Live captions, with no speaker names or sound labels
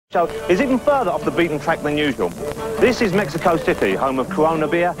show is even further off the beaten track than usual. This is Mexico City, home of Corona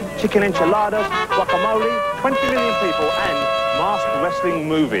beer, chicken enchiladas, guacamole, 20 million people and masked wrestling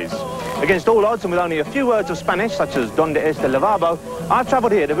movies. Against all odds and with only a few words of Spanish, such as Donde es el lavabo, I've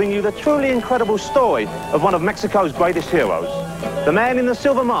travelled here to bring you the truly incredible story of one of Mexico's greatest heroes. The man in the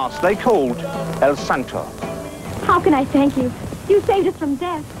silver mask they called El Santo. How can I thank you? You saved us from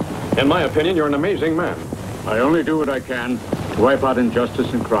death. In my opinion, you're an amazing man. I only do what I can to wipe out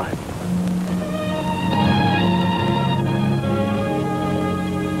injustice and crime.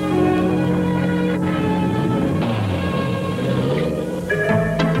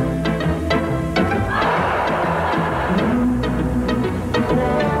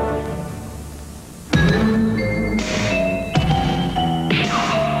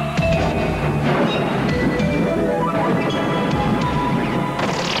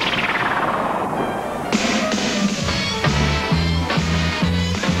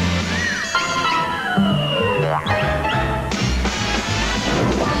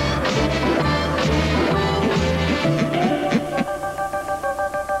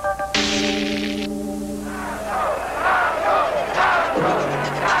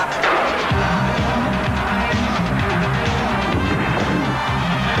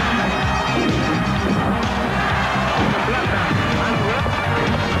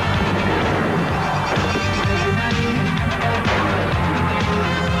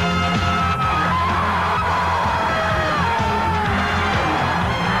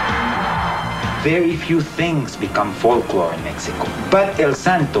 Very few things become folklore in Mexico, but El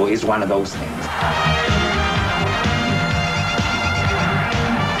Santo is one of those things.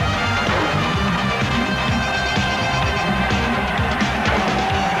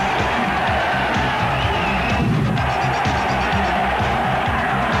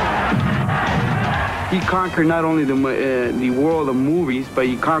 He conquered not only the world of movies, but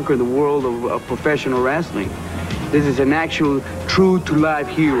he conquered the world of professional wrestling. This is an actual, true-to-life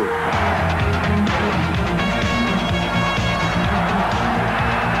hero.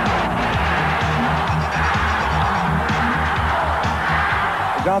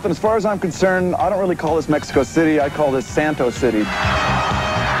 Jonathan, as far as I'm concerned, I don't really call this Mexico City, I call this Santo City.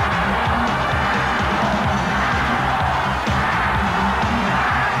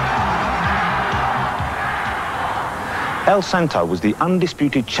 El Santo was the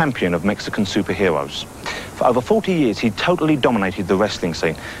undisputed champion of Mexican superheroes. For over 40 years, he totally dominated the wrestling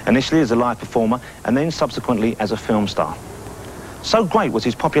scene, initially as a live performer and then subsequently as a film star. So great was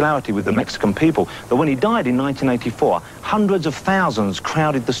his popularity with the Mexican people that when he died in 1984, hundreds of thousands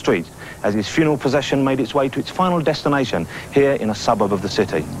crowded the street as his funeral procession made its way to its final destination here in a suburb of the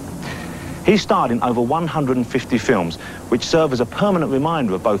city. He starred in over 150 films, which serve as a permanent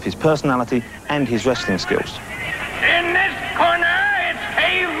reminder of both his personality and his wrestling skills. In this corner, it's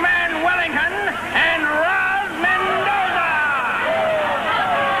Caveman Wellington and Roz Mendoza.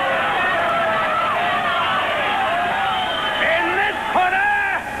 In this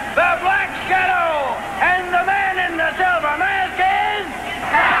corner, the Black Shadow and the man in the silver mask is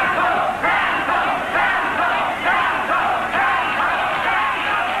Santo, Santo, Santo, Santo,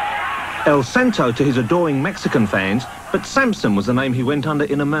 Santo. El Santo to his adoring Mexican fans, but Samson was the name he went under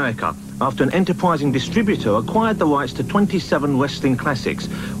in America after an enterprising distributor acquired the rights to 27 wrestling classics,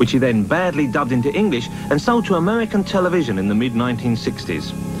 which he then badly dubbed into English and sold to American television in the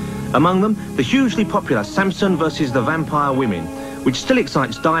mid-1960s. Among them, the hugely popular Samson versus the Vampire Women, which still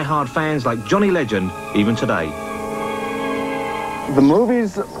excites die-hard fans like Johnny Legend even today. The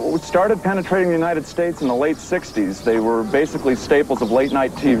movies started penetrating the United States in the late 60s. They were basically staples of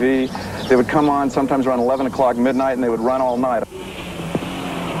late-night TV. They would come on sometimes around 11 o'clock midnight and they would run all night.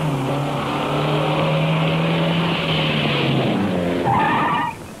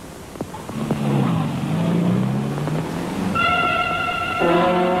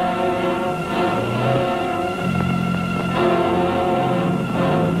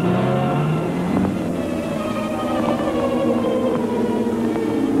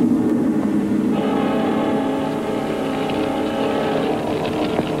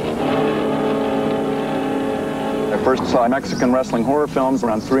 First saw Mexican wrestling horror films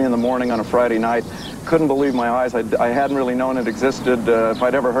around 3 in the morning on a Friday night. Couldn't believe my eyes. I hadn't really known it existed. If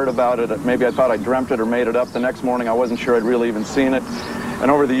I'd ever heard about it, maybe I thought I dreamt it or made it up. The next morning I wasn't sure I'd really even seen it. And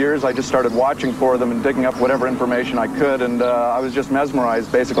over the years I just started watching for them and digging up whatever information I could, and I was just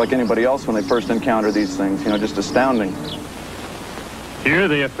mesmerized, basically like anybody else when they first encounter these things. You know, just astounding. Here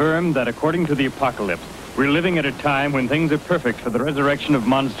they affirm that according to the apocalypse, we're living at a time when things are perfect for the resurrection of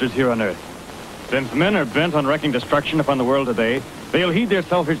monsters here on Earth. Since men are bent on wreaking destruction upon the world today, they'll heed their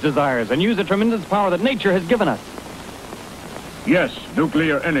selfish desires and use the tremendous power that nature has given us. Yes,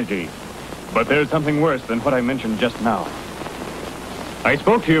 nuclear energy. But there's something worse than what I mentioned just now. I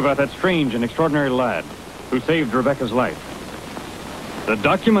spoke to you about that strange and extraordinary lad who saved Rebecca's life. The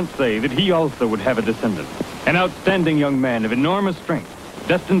documents say that he also would have a descendant, an outstanding young man of enormous strength,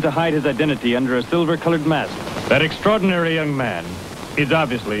 destined to hide his identity under a silver-colored mask. That extraordinary young man is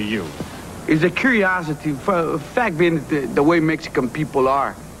obviously you. It's a curiosity. Fact being the way Mexican people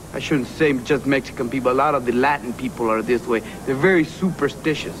are. I shouldn't say just Mexican people. A lot of the Latin people are this way. They're very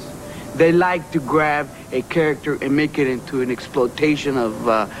superstitious. They like to grab a character and make it into an exploitation of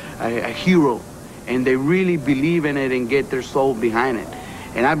a hero. And they really believe in it and get their soul behind it.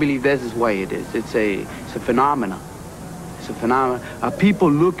 And I believe this is why it is. It's a phenomenon. It's a phenomenon of people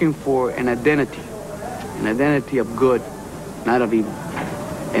looking for an identity of good, not of evil.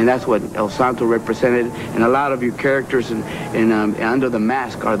 And that's what El Santo represented. And a lot of your characters under the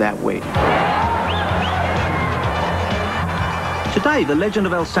mask are that way. Today, the legend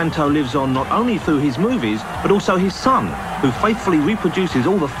of El Santo lives on not only through his movies, but also his son, who faithfully reproduces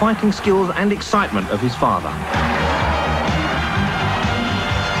all the fighting skills and excitement of his father.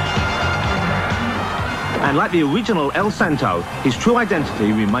 And like the original El Santo, his true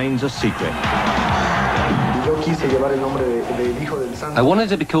identity remains a secret. I wanted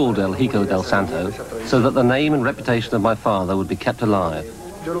to be called El Hijo del Santo so that the name and reputation of my father would be kept alive.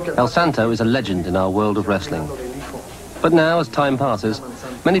 El Santo is a legend in our world of wrestling. But now, as time passes,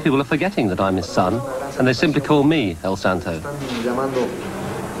 many people are forgetting that I'm his son, and they simply call me El Santo.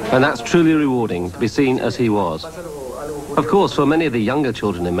 And that's truly rewarding, to be seen as he was. Of course, for many of the younger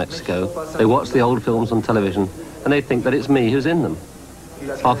children in Mexico, they watch the old films on television, and they think that it's me who's in them.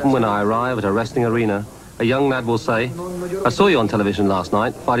 Often when I arrive at a wrestling arena, a young lad will say, "I saw you on television last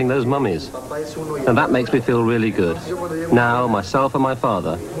night fighting those mummies." And that makes me feel really good. Now, myself and my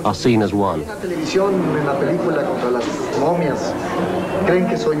father are seen as one.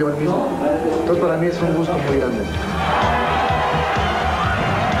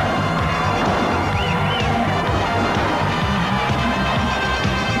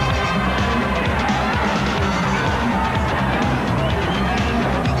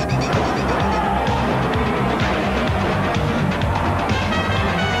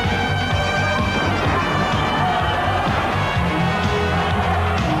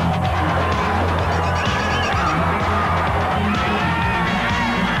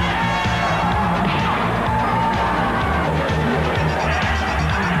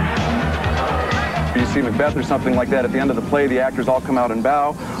 See Macbeth or something like that, at the end of the play, the actors all come out and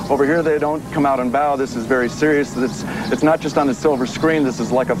bow. Over here, they don't come out and bow. This is very serious. It's not just on the silver screen. This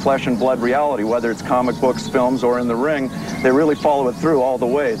is like a flesh and blood reality, whether it's comic books, films, or in the ring. They really follow it through all the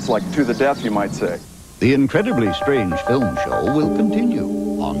way. It's like to the death, you might say. The Incredibly Strange Film Show will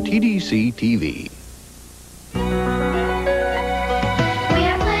continue on TDC TV.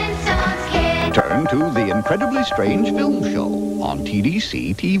 Turn to The Incredibly Strange Film Show on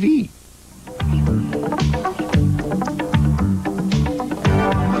TDC TV.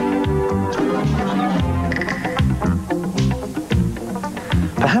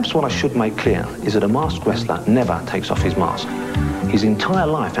 Perhaps what I should make clear is that a masked wrestler never takes off his mask. His entire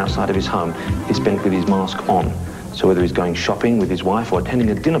life outside of his home is spent with his mask on. So whether he's going shopping with his wife or attending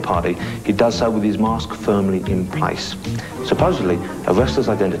a dinner party, he does so with his mask firmly in place. Supposedly, a wrestler's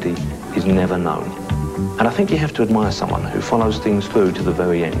identity is never known. And I think you have to admire someone who follows things through to the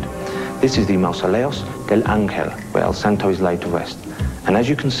very end. This is the Mausoleos del Ángel, where El Santo is laid to rest. And as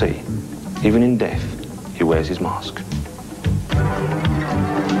you can see, even in death, he wears his mask.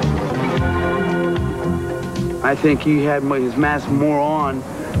 I think he had his mask more on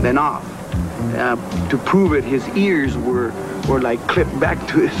than off. To prove it, his ears were like clipped back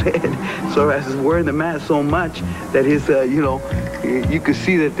to his head. So as he's wearing the mask so much that his, you could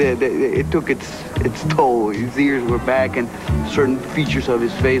see that it took its toll. His ears were back and certain features of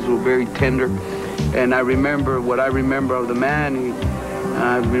his face were very tender. And I remember what I remember of the man.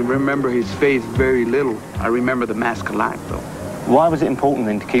 I remember his face very little. I remember the mask a lot, though. Why was it important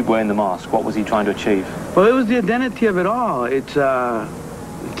then to keep wearing the mask? What was he trying to achieve? Well, it was the identity of it all. It's the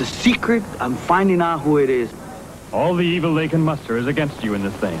secret. I'm finding out who it is. All the evil they can muster is against you in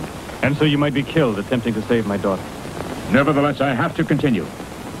this thing. And so you might be killed attempting to save my daughter. Nevertheless, I have to continue.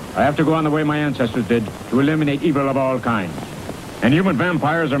 I have to go on the way my ancestors did to eliminate evil of all kinds. And human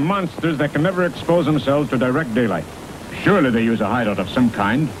vampires are monsters that can never expose themselves to direct daylight. Surely they use a hideout of some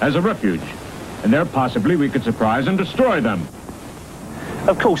kind as a refuge. And there possibly we could surprise and destroy them.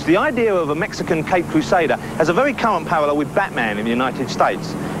 Of course, the idea of a Mexican Cape Crusader has a very current parallel with Batman in the United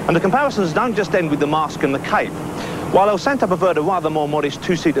States. And the comparisons don't just end with the mask and the cape. While El Santo preferred a rather more modest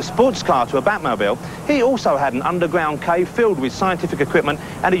two-seater sports car to a Batmobile, he also had an underground cave filled with scientific equipment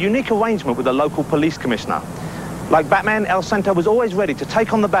and a unique arrangement with the local police commissioner. Like Batman, El Santo was always ready to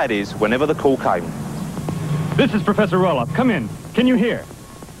take on the baddies whenever the call came. This is Professor Roloff. Come in. Can you hear?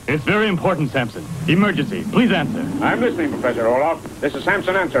 It's very important, Samson. Emergency. Please answer. I'm listening, Professor Roloff. This is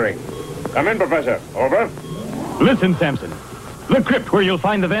Samson answering. Come in, Professor. Over. Listen, Samson. The crypt where you'll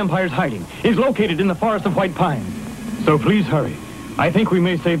find the vampires hiding is located in the forest of White Pine. So please hurry. I think we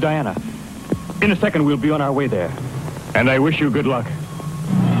may save Diana. In a second, we'll be on our way there. And I wish you good luck.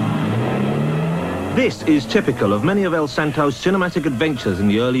 This is typical of many of El Santo's cinematic adventures in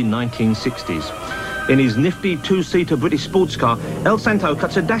the early 1960s. In his nifty two-seater British sports car, El Santo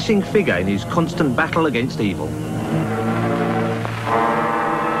cuts a dashing figure in his constant battle against evil.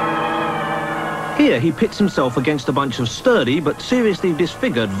 Here he pits himself against a bunch of sturdy but seriously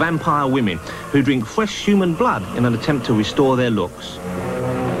disfigured vampire women who drink fresh human blood in an attempt to restore their looks.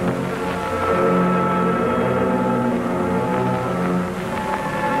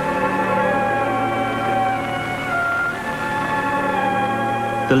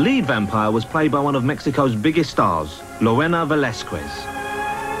 The lead vampire was played by one of Mexico's biggest stars, Lorena Velasquez.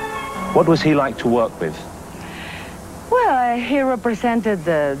 What was he like to work with? Well, he represented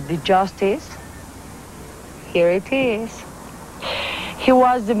the justice. Here it is. He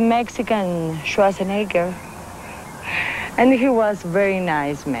was the Mexican Schwarzenegger. And he was very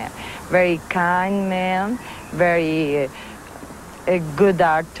nice man, very kind man, very a good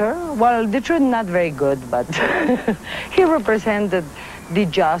actor. Well, the truth, not very good, but he represented the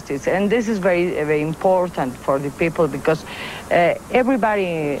justice. And this is very, very important for the people because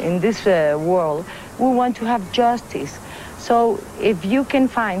everybody in this world, we want to have justice. So if you can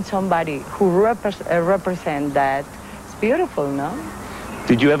find somebody who represent that, it's beautiful, no?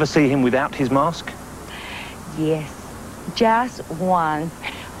 Did you ever see him without his mask? Yes, just once.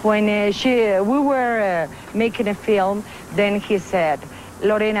 When we were making a film, then he said,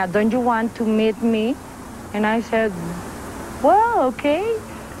 Lorena, don't you want to meet me? And I said, well, okay.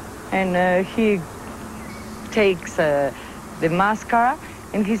 And he takes the mascara,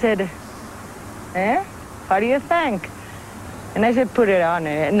 and he said, what do you think? And I said, put it on.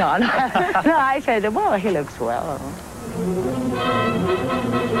 No, no. No, I said, well, he looks well.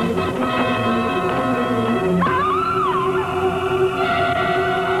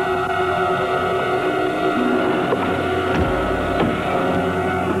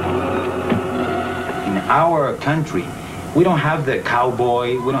 In our country, we don't have the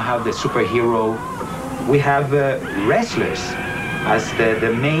cowboy, we don't have the superhero. We have wrestlers as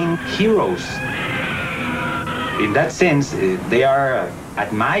the main heroes. In that sense, they are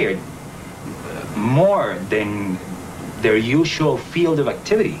admired more than their usual field of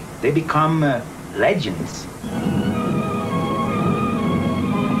activity. They become legends.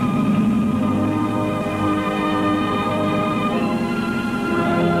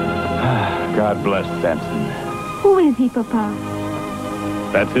 God bless Samson. Who is he, Papa?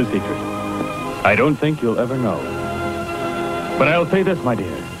 That's his secret. I don't think you'll ever know. But I'll say this, my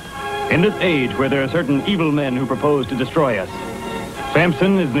dear. In this age where there are certain evil men who propose to destroy us,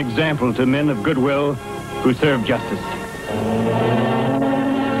 Samson is an example to men of goodwill who serve justice.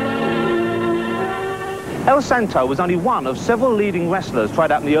 El Santo was only one of several leading wrestlers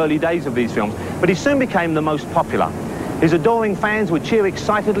tried out in the early days of these films, but he soon became the most popular. His adoring fans would cheer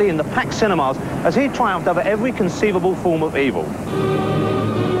excitedly in the packed cinemas as he triumphed over every conceivable form of evil.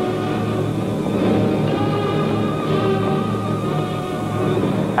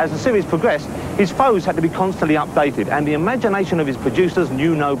 As the series progressed, his foes had to be constantly updated, and the imagination of his producers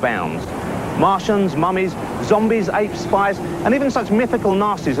knew no bounds. Martians, mummies, zombies, apes, spies, and even such mythical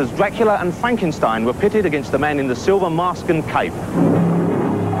nasties as Dracula and Frankenstein were pitted against the man in the silver mask and cape.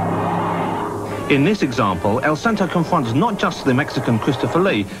 In this example, El Santo confronts not just the Mexican Christopher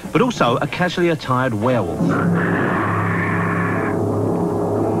Lee, but also a casually attired werewolf.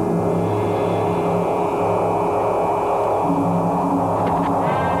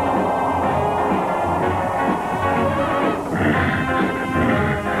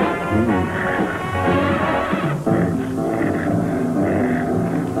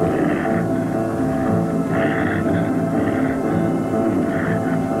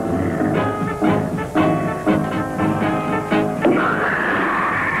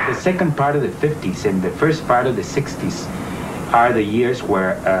 The second part of the 50s and the first part of the 60s are the years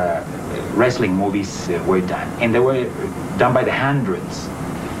where wrestling movies were done, and they were done by the hundreds.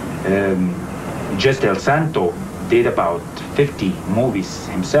 Just El Santo did about 50 movies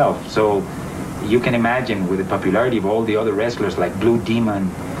himself, so you can imagine with the popularity of all the other wrestlers like Blue Demon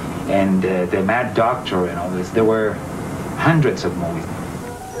and the Mad Doctor and all this. There were hundreds of movies.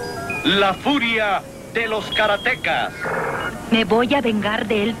 La furia de los karatecas. Me voy a vengar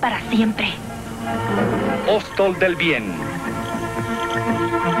de él para siempre. Apóstol del bien.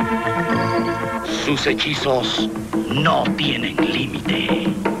 Sus hechizos no tienen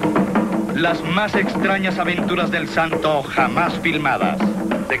límite. Las más extrañas aventuras del Santo jamás filmadas.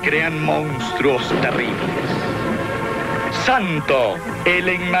 Se crean monstruos terribles. Santo, el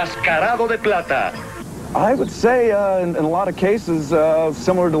enmascarado de plata. I would say in a lot of cases,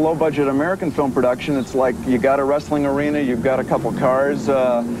 similar to low-budget American film production, it's like you got a wrestling arena, you've got a couple cars,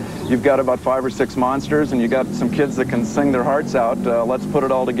 you've got about 5 or 6 monsters, and you got some kids that can sing their hearts out. Let's put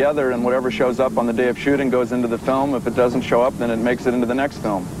it all together, and whatever shows up on the day of shooting goes into the film. If it doesn't show up, then it makes it into the next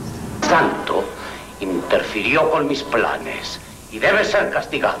film. Santo interfirió con mis planes y debe ser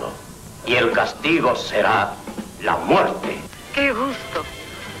castigado. Y el castigo será la muerte. ¡Qué gusto!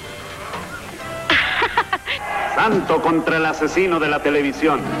 Santo contra el asesino de la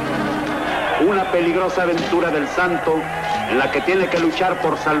televisión. Una peligrosa aventura del Santo en la que tiene que luchar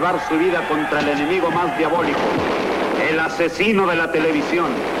por salvar su vida contra el enemigo más diabólico, el asesino de la televisión.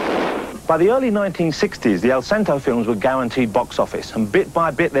 By the early 1960s, the El Santo films were guaranteed box office, and bit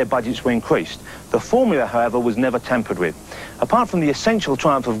by bit their budgets were increased. The formula, however, was never tampered with. Apart from the essential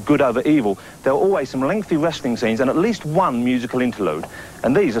triumph of good over evil, there were always some lengthy wrestling scenes and at least one musical interlude.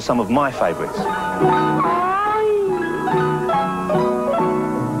 And these are some of my favourites.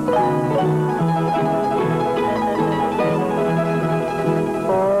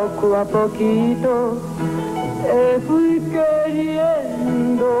 Poco a poquito te fui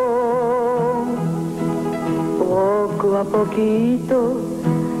queriendo, poco a poquito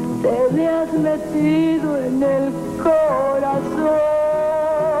te me has metido en el corazón.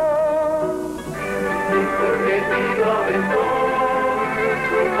 Porque he sido aventón,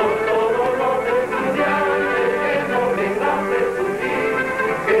 por todo lo que estudiaste, que no me hace sufrir,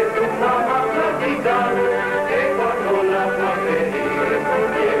 que tu mamá platicaba, que cuando las va a pedir,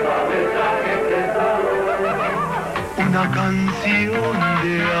 lleva mensaje prestado. Una canción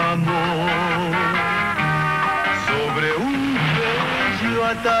de amor sobre un bello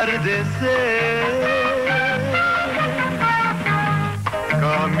atardecer,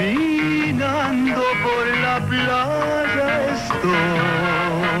 caminando por la playa estoy,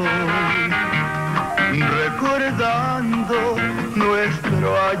 recordando nuestro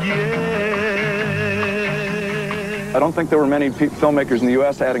ayer. I don't think there were many filmmakers in the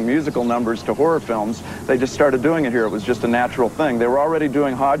U.S. adding musical numbers to horror films. They just started doing it here. It was just a natural thing. They were already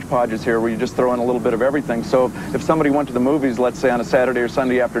doing hodgepodges here where you just throw in a little bit of everything. So if somebody went to the movies, let's say on a Saturday or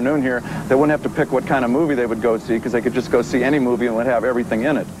Sunday afternoon here, they wouldn't have to pick what kind of movie they would go see because they could just go see any movie and would have everything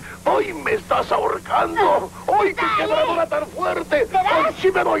in it. Hoy me estás ahorcando. Hoy qué quebradora tan fuerte. Hoy sí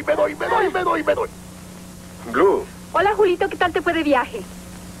me doy. Blue. Hola, Julito, ¿qué tal te fue de viaje?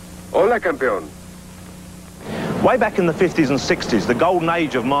 Hola, campeón. Way back in the 50s and 60s, the golden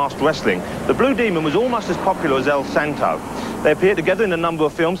age of masked wrestling, the Blue Demon was almost as popular as El Santo. They appeared together in a number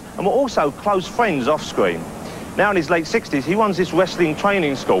of films and were also close friends off-screen. Now in his late 60s, he runs this wrestling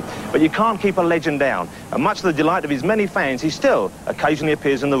training school, but you can't keep a legend down. And much to the delight of his many fans, he still occasionally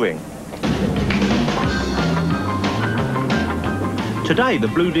appears in the ring. Today, the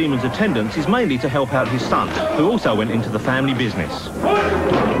Blue Demon's attendance is mainly to help out his son, who also went into the family business.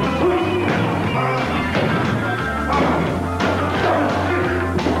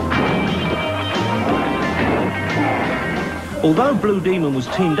 Although Blue Demon was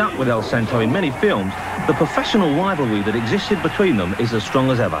teamed up with El Santo in many films, the professional rivalry that existed between them is as strong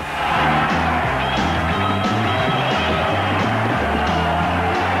as ever.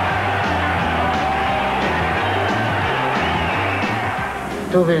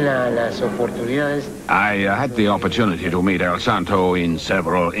 I had the opportunity to meet El Santo in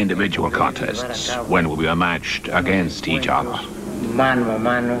several individual contests when we were matched against each other. Mano a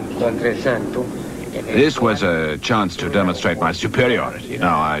mano contra el Santo. This was a chance to demonstrate my superiority.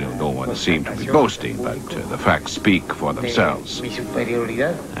 Now, I don't want to seem to be boasting, but the facts speak for themselves.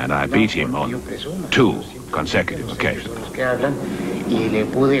 And I beat him on 2 consecutive occasions. Y le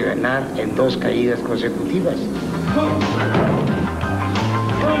pude ganar en 2 caídas consecutivas.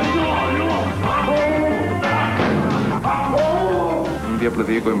 Un día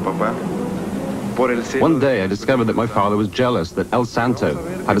platiqué con mi papá. One day I discovered that my father was jealous that El Santo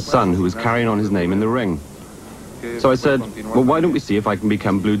had a son who was carrying on his name in the ring. So I said, well, why don't we see if I can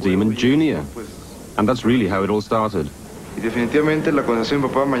become Blue Demon Jr.? And that's really how it all started. My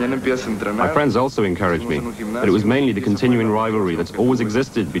friends also encouraged me, but it was mainly the continuing rivalry that's always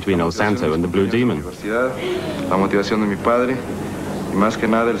existed between El Santo and the Blue Demon. y más que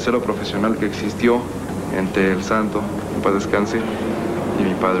nada el celo profesional que existió entre el Santo, en paz descanse, y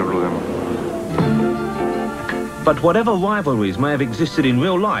mi padre Blue Demon. But whatever rivalries may have existed in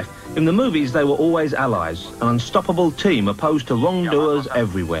real life, in the movies they were always allies, an unstoppable team opposed to wrongdoers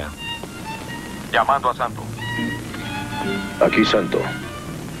everywhere. Llamando a Santo. Aquí Santo.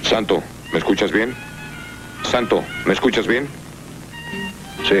 Santo, ¿me escuchas bien? Santo, ¿me escuchas bien?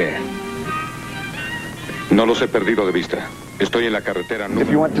 Sí. No los he perdido de vista. Estoy en la carretera.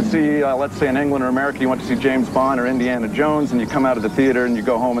 If you went to see, let's say in England or America, you went to see James Bond or Indiana Jones, and you come out of the theater and you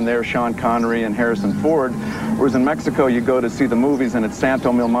go home and there's Sean Connery and Harrison Ford. Whereas in Mexico, you go to see the movies and it's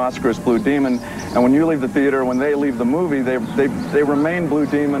Santo, Mil Mascaras, Blue Demon. And when you leave the theater, when they leave the movie, they remain Blue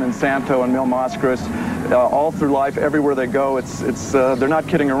Demon and Santo and Mil Mascaras all through life, everywhere they go. They're not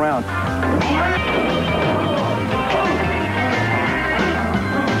kidding around.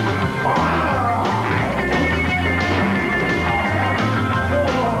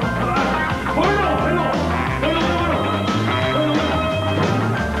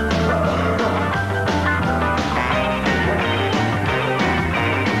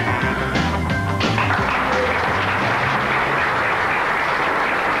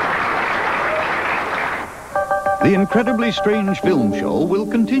 The Incredibly Strange Film Show will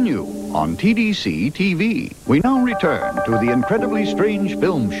continue on TDC TV. We now return to The Incredibly Strange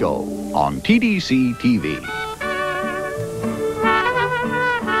Film Show on TDC TV.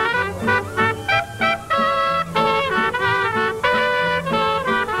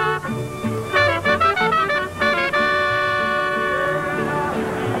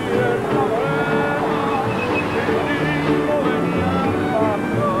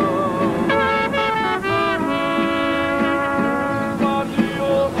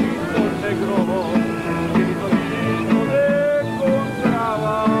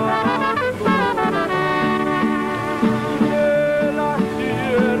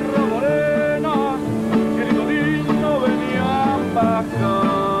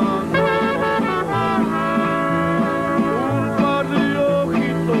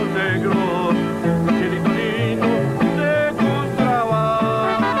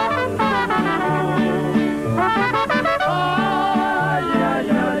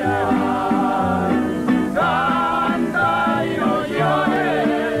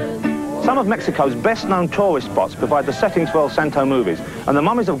 Some of Mexico's best-known tourist spots provide the settings for El Santo movies, and the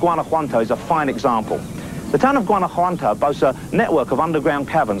Mummies of Guanajuato is a fine example. The town of Guanajuato boasts a network of underground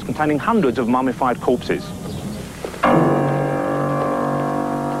caverns containing hundreds of mummified corpses.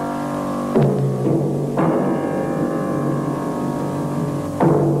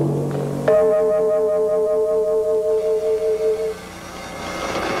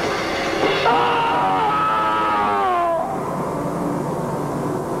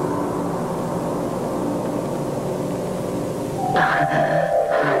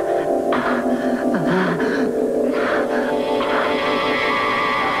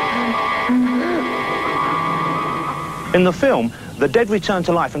 In the film, the dead return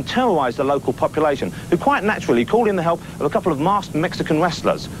to life and terrorize the local population, who quite naturally called in the help of a couple of masked Mexican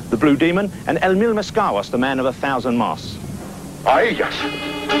wrestlers, the Blue Demon and El Mil Mascaras, the man of 1,000 masks. A ellas.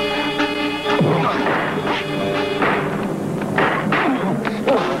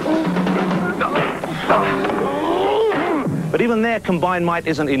 But even their combined might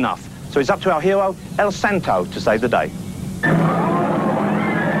isn't enough, so it's up to our hero, El Santo, to save the day.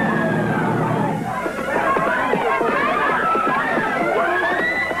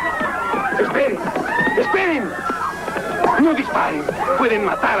 ¡Esperen! ¡No disparen! ¡Pueden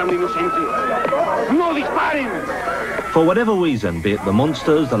matar a un inocente! ¡No disparen! For whatever reason, be it the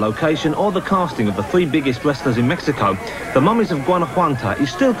monsters, the location, or the casting of the three biggest wrestlers in Mexico, The Mummies of Guanajuato is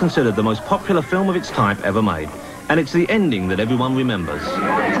still considered the most popular film of its type ever made. And it's the ending that everyone remembers.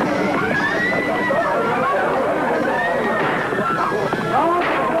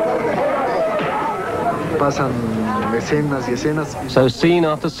 So scene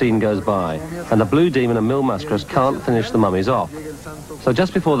after scene goes by, and the Blue Demon and Mil Mascaras can't finish the mummies off. So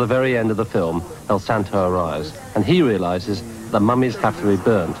just before the very end of the film, El Santo arrives, and he realizes the mummies have to be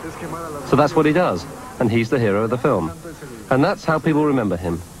burnt. So that's what he does, and he's the hero of the film. And that's how people remember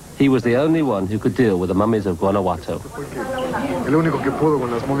him. He was the only one who could deal with the mummies of Guanajuato. El único que pudo con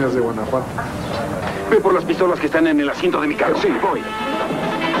las momias de Guanajuato. Ve por las pistolas que están en el asiento de mi carro. Sí, voy.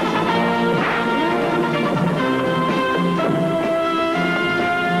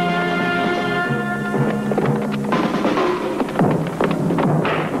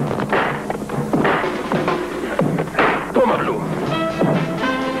 Toma, Blue.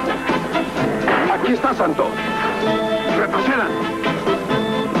 Aquí está Santo. Retrocedan.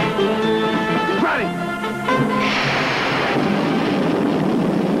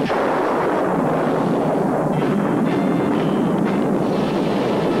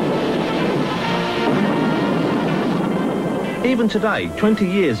 even today, 20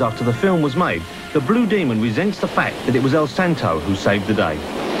 years after the film was made, the Blue Demon resents the fact that it was El Santo who saved the day.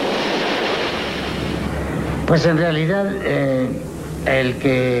 Pues en realidad, el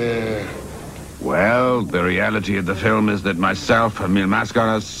que... Well, the reality of the film is that myself and Mil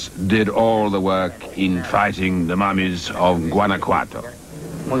Máscaras did all the work in fighting the mummies of Guanajuato.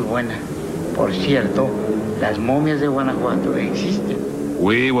 Muy buena. Por cierto, las momias de Guanajuato existen.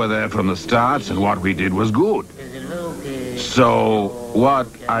 We were there from the start, and what we did was good. So, what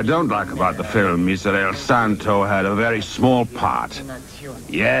I don't like about the film is that El Santo had a very small part,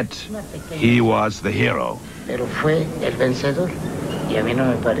 yet he was the hero. Pero fue el vencedor. Y a mí no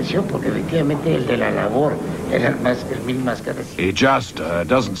me pareció, porque efectivamente el de la labor era el Mil Máscaras. It just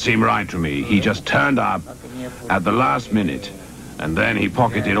doesn't seem right to me. He just turned up at the last minute, and then he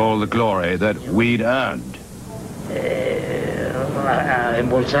pocketed all the glory that we'd earned. A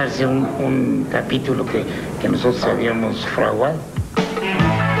embolsarse un capítulo que nosotros habíamos fraguado.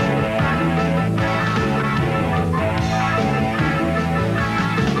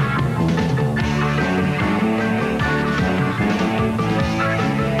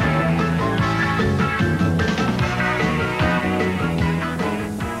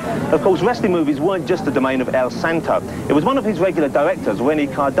 Of course, wrestling movies weren't just the domain of El Santo. It was one of his regular directors, Renee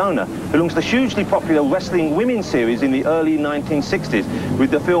Cardona, who launched the hugely popular wrestling women's series in the early 1960s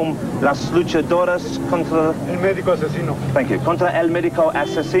with the film Las Luchadoras contra... El Médico Asesino. Thank you. Contra el Médico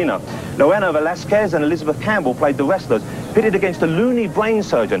Asesino. Lorena Velasquez and Elizabeth Campbell played the wrestlers, pitted against a loony brain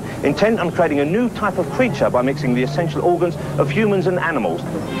surgeon intent on creating a new type of creature by mixing the essential organs of humans and animals.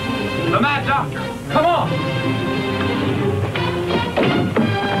 The Mad Doctor, come on!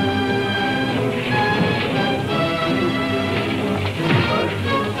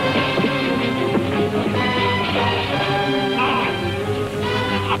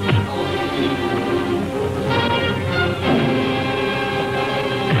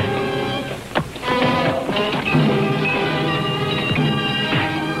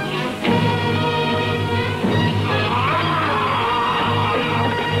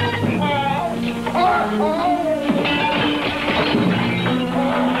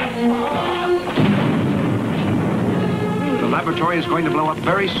 Is going to blow up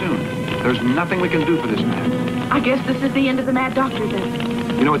very soon. There's nothing we can do for this man. I guess this is the end of the Mad Doctor,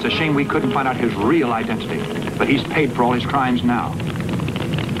 then. You know, it's a shame we couldn't find out his real identity, but he's paid for all his crimes now.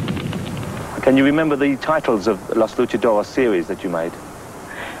 Can you remember the titles of Las Luchadoras series that you made?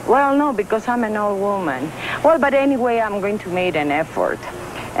 Well, no, because I'm an old woman. Well, but anyway, I'm going to make an effort.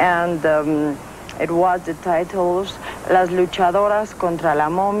 And it was the titles Las Luchadoras contra la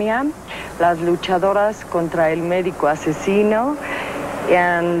Momia, Las Luchadoras contra el Médico Asesino,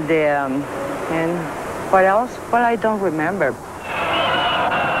 and what else? Well, I don't remember.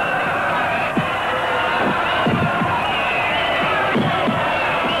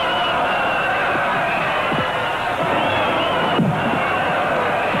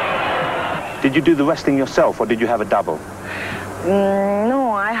 Did you do the wrestling yourself, or did you have a double?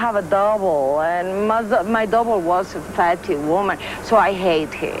 No, I have a double, and my double was a fatty woman, so I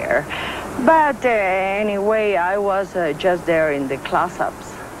hate her. But anyway, I was just there in the close-ups.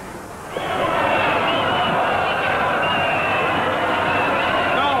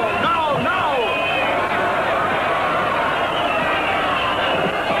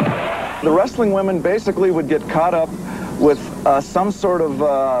 The wrestling women basically would get caught up with some sort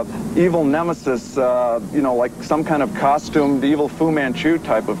of evil nemesis, you know, like some kind of costumed evil Fu Manchu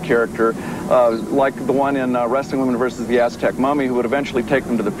type of character, like the one in Wrestling Women versus the Aztec Mummy, who would eventually take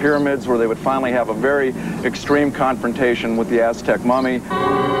them to the pyramids, where they would finally have a very extreme confrontation with the Aztec Mummy.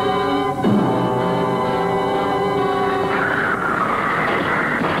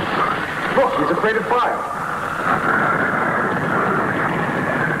 Look, he's afraid of fire.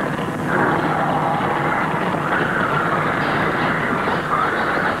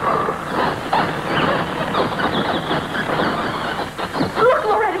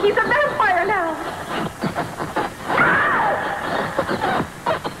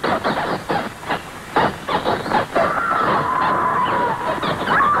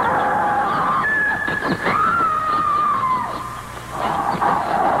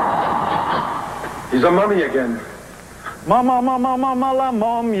 He's a mummy again. Mama, mama, mama, la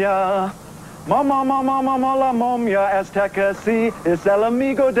momia. Mama, mama, mama, la momia. Azteca, sí, es el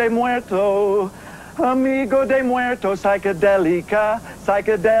amigo de muerto. Amigo de muerto, psychedelica,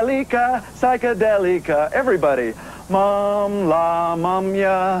 psychedelica, psychedelica. Everybody. Mom, la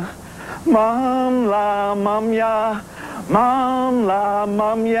momia. Mom, la momia. Mom, la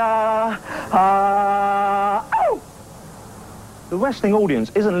momia. Ah, oh! The wrestling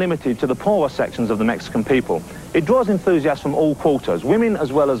audience isn't limited to the poorer sections of the Mexican people. It draws enthusiasts from all quarters, women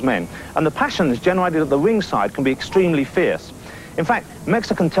as well as men, and the passions generated at the ringside can be extremely fierce. In fact,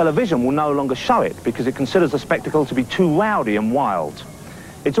 Mexican television will no longer show it because it considers the spectacle to be too rowdy and wild.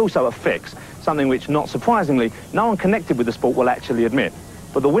 It's also a fix, something which, not surprisingly, no one connected with the sport will actually admit.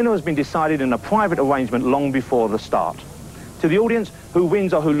 But the winner has been decided in a private arrangement long before the start. To the audience, who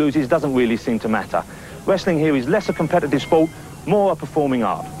wins or who loses doesn't really seem to matter. Wrestling here is less a competitive sport, more a performing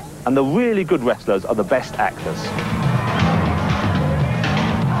art. And the really good wrestlers are the best actors.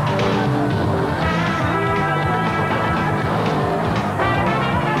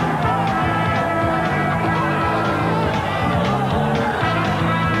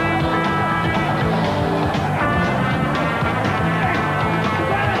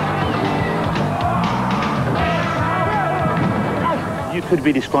 You could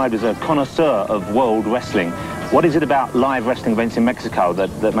be described as a connoisseur of world wrestling. What is it about live wrestling events in Mexico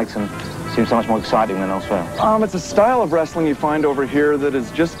that makes them seem so much more exciting than elsewhere? It's a style of wrestling you find over here that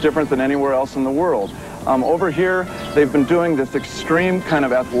is just different than anywhere else in the world. Over here, they've been doing this extreme kind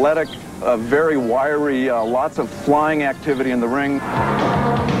of athletic, very wiry, lots of flying activity in the ring.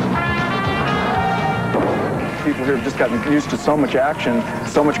 People here have just gotten used to so much action,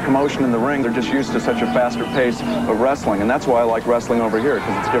 so much commotion in the ring. They're just used to such a faster pace of wrestling. And that's why I like wrestling over here,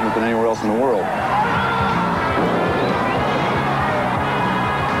 because it's different than anywhere else in the world.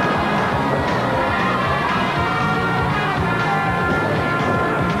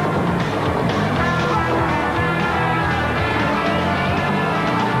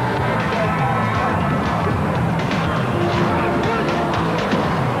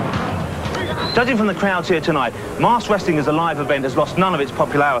 Judging from the crowds here tonight, masked wrestling as a live event has lost none of its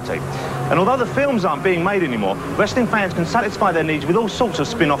popularity. And although the films aren't being made anymore, wrestling fans can satisfy their needs with all sorts of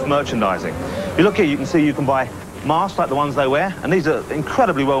spin-off merchandising. If you look here, you can see you can buy masks like the ones they wear, and these are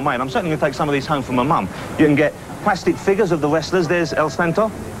incredibly well made. I'm certainly going to take some of these home for my mum. You can get plastic figures of the wrestlers. There's El Santo.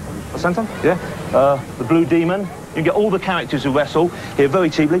 El Santo? Yeah. The Blue Demon. You can get all the characters who wrestle here very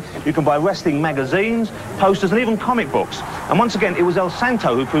cheaply. You can buy wrestling magazines, posters, and even comic books. And once again, it was El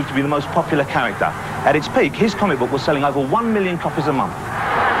Santo who proved to be the most popular character. At its peak, his comic book was selling over 1 million copies a month.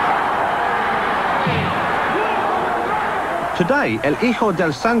 Today, El Hijo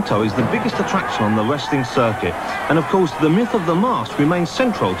del Santo is the biggest attraction on the wrestling circuit. And of course, the myth of the mask remains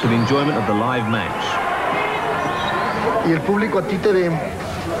central to the enjoyment of the live match. Y el público a ti te ve.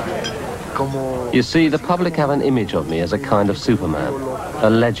 You see, the public have an image of me as a kind of Superman, a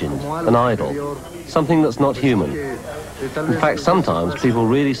legend, an idol, something that's not human. In fact, sometimes people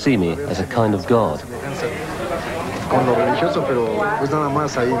really see me as a kind of god. Con lo religioso, pero pues nada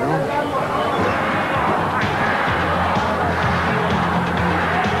más ahí, ¿no?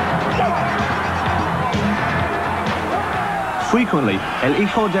 Frequently, El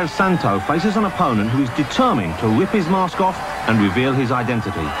Hijo del Santo faces an opponent who is determined to rip his mask off and reveal his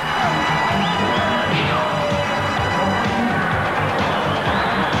identity.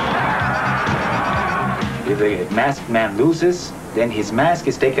 If the masked man loses, then his mask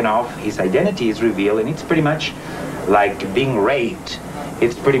is taken off, his identity is revealed, and it's pretty much like being raped.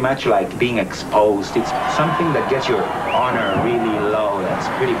 It's pretty much like being exposed. It's something that gets your honor really low. That's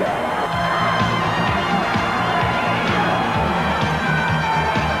pretty bad.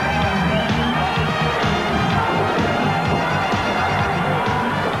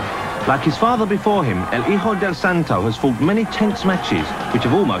 Like his father before him, El Hijo del Santo has fought many tense matches which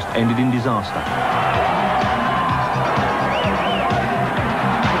have almost ended in disaster.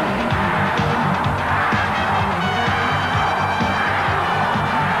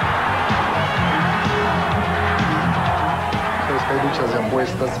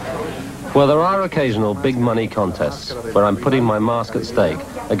 Well, there are occasional big money contests where I'm putting my mask at stake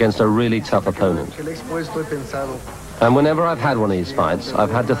against a really tough opponent. And whenever I've had one of these fights, I've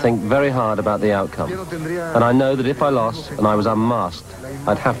had to think very hard about the outcome. And I know that if I lost and I was unmasked,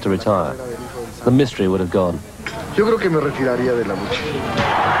 I'd have to retire. The mystery would have gone. Yo creo que me retiraría de la lucha.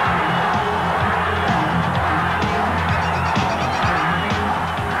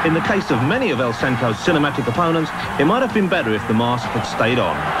 In the case of many of El Santo's cinematic opponents, it might have been better if the mask had stayed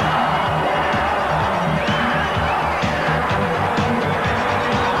on.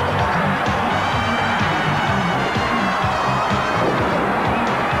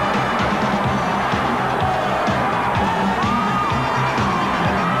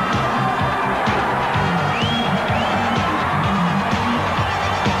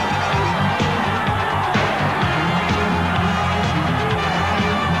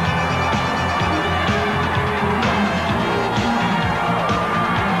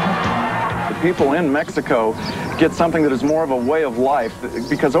 People in Mexico get something that is more of a way of life,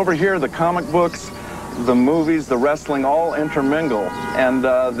 because over here the comic books, the movies, the wrestling, all intermingle, and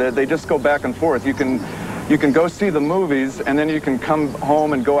they just go back and forth. You can go see the movies, and then you can come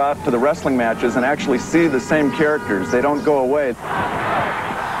home and go out to the wrestling matches and actually see the same characters. They don't go away.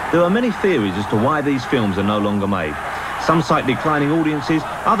 There are many theories as to why these films are no longer made. Some cite declining audiences,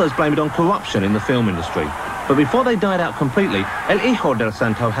 others blame it on corruption in the film industry. But before they died out completely, El Hijo del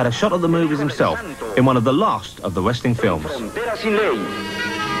Santo had a shot at the movies himself in one of the last of the wrestling films.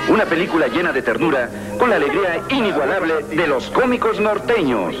 Una película llena de ternura con la alegría inigualable de los cómicos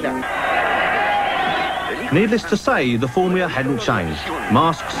norteños. Needless to say, the formula hadn't changed.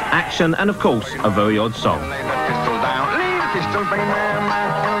 Masks, action, and of course, a very odd song.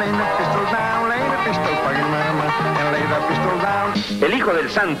 El Hijo del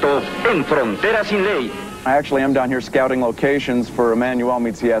Santo en Frontera Sin Ley. I actually am down here scouting locations for Emmanuel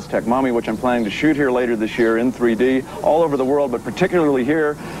Meets the Aztec Mummy, which I'm planning to shoot here later this year in 3D, all over the world, but particularly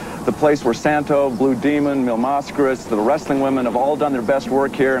here, the place where Santo, Blue Demon, Mil Mascaras, the wrestling women have all done their best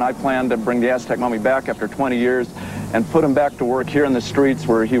work here, and I plan to bring the Aztec Mummy back after 20 years and put him back to work here in the streets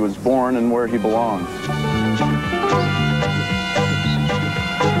where he was born and where he belongs.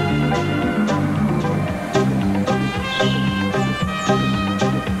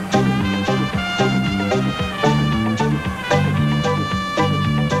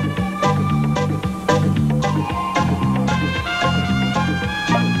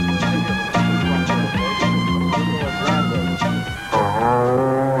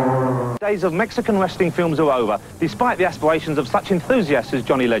 Days of Mexican wrestling films are over, despite the aspirations of such enthusiasts as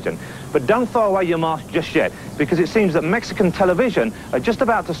Johnny Legend. But don't throw away your mask just yet, because it seems that Mexican television are just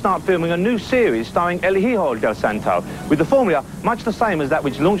about to start filming a new series starring El Hijo del Santo, with the formula much the same as that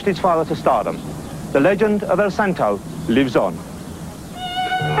which launched his father to stardom. The legend of El Santo lives on.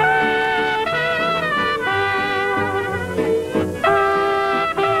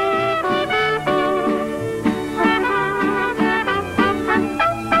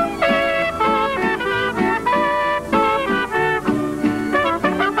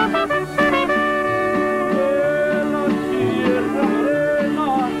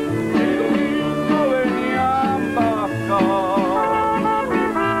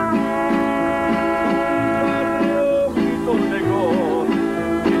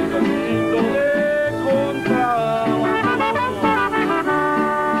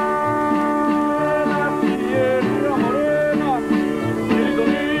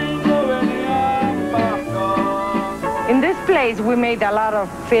 We made a lot of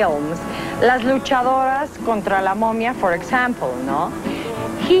films. Las luchadoras contra la momia, for example, no?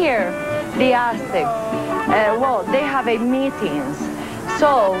 Here, the Aztecs, well, they have a meetings.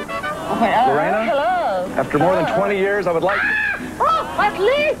 So, Lorena, hello. After more than 20 years, I would like... Oh, at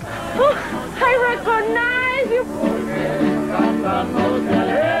least! Oh, I recognize you!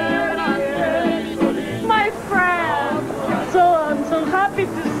 My friend! So, I'm so happy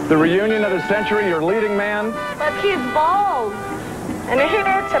to see you. The reunion of the century, your leading man. But he's bald. And he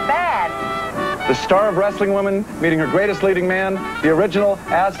hurts a bad. The star of wrestling women meeting her greatest leading man, the original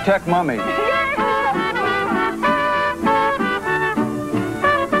Aztec Mummy.